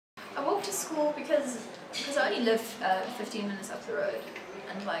school because I only live 15 minutes up the road,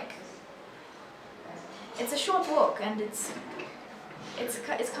 and like it's a short walk, and it's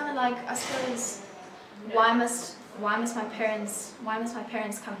kind of like, I suppose, why must my parents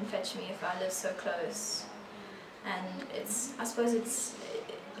come and fetch me if I live so close? And I suppose it's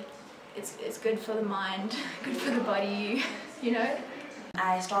good for the mind, good for the body, you know.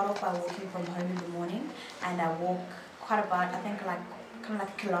 I start off by walking from home in the morning, and I walk quite about, I think kind of like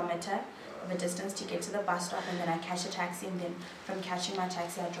a kilometer of a distance to get to the bus stop, and then I catch a taxi, and then from catching my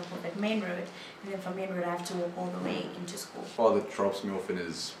taxi I drop off at Main Road, and then from Main Road I have to walk all the way into school. Father drops me off in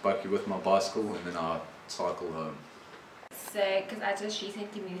his buggy with my bicycle, and then I cycle home. So, because I just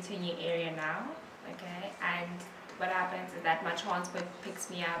recently moved to a new area now, okay, and what happens is that my transport picks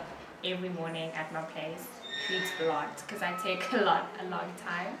me up every morning at my place. It's a lot because I take a long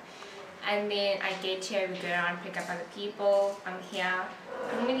time, and then I get here, we go around, pick up other people. I'm here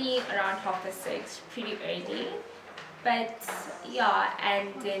normally around 6:30, pretty early, but yeah, and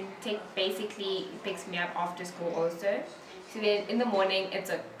then basically picks me up after school also. So then in the morning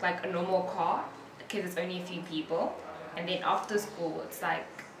it's like a normal car because it's only a few people, and then after school it's like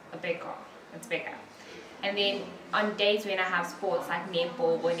a big car, it's bigger. And then on days when I have sports like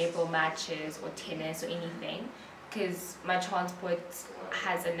netball or netball matches or tennis or anything, because my transport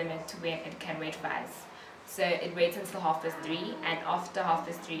has a limit to when it can wait for us. So it waits until 3:30, and after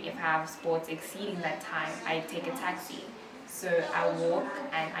 3:30, if I have sports exceeding that time, I take a taxi. So I walk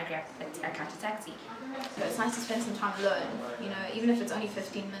and I catch a taxi. So it's nice to spend some time alone, you know, even if it's only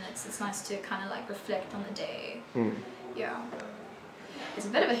 15 minutes, it's nice to kind of like reflect on the day. Yeah. It's a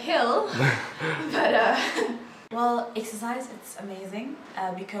bit of a hill, but Well, exercise, it's amazing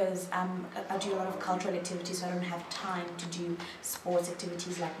because I do a lot of cultural activities, so I don't have time to do sports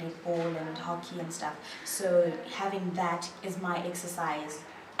activities like netball and hockey and stuff. So having that is my exercise,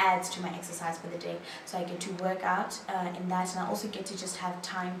 adds to my exercise for the day. So I get to work out in that, and I also get to just have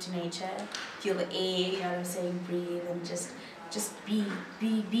time to nature, feel the air, you know what I'm saying, breathe, and just be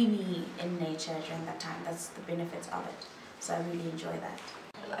me in nature during that time. That's the benefits of it. So I really enjoy that.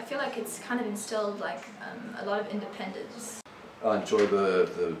 I feel like it's kind of instilled like a lot of independence. I enjoy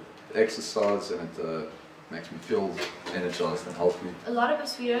the exercise, and it makes me feel energized and healthy. A lot of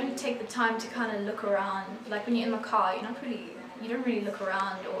us, we don't take the time to kind of look around. Like when you're in the car, you don't really look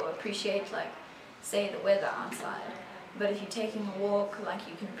around or appreciate, like, say, the weather outside. But if you're taking a walk, like,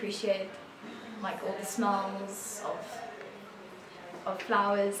 you can appreciate like all the smells of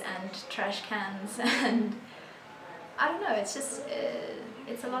flowers and trash cans, and I don't know, it's just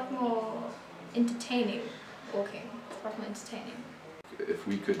it's a lot more entertaining walking. It's a lot more entertaining. If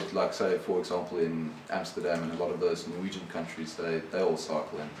we could, like, say, for example, in Amsterdam and a lot of those Norwegian countries, they all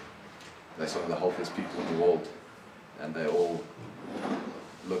cycle, and they're some of the healthiest people in the world, and they all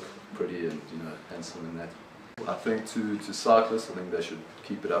look pretty and, you know, handsome in that. I think to cyclists, I think they should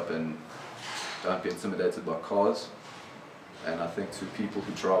keep it up and don't be intimidated by cars. And I think to people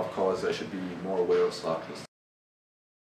who drive cars, they should be more aware of cyclists.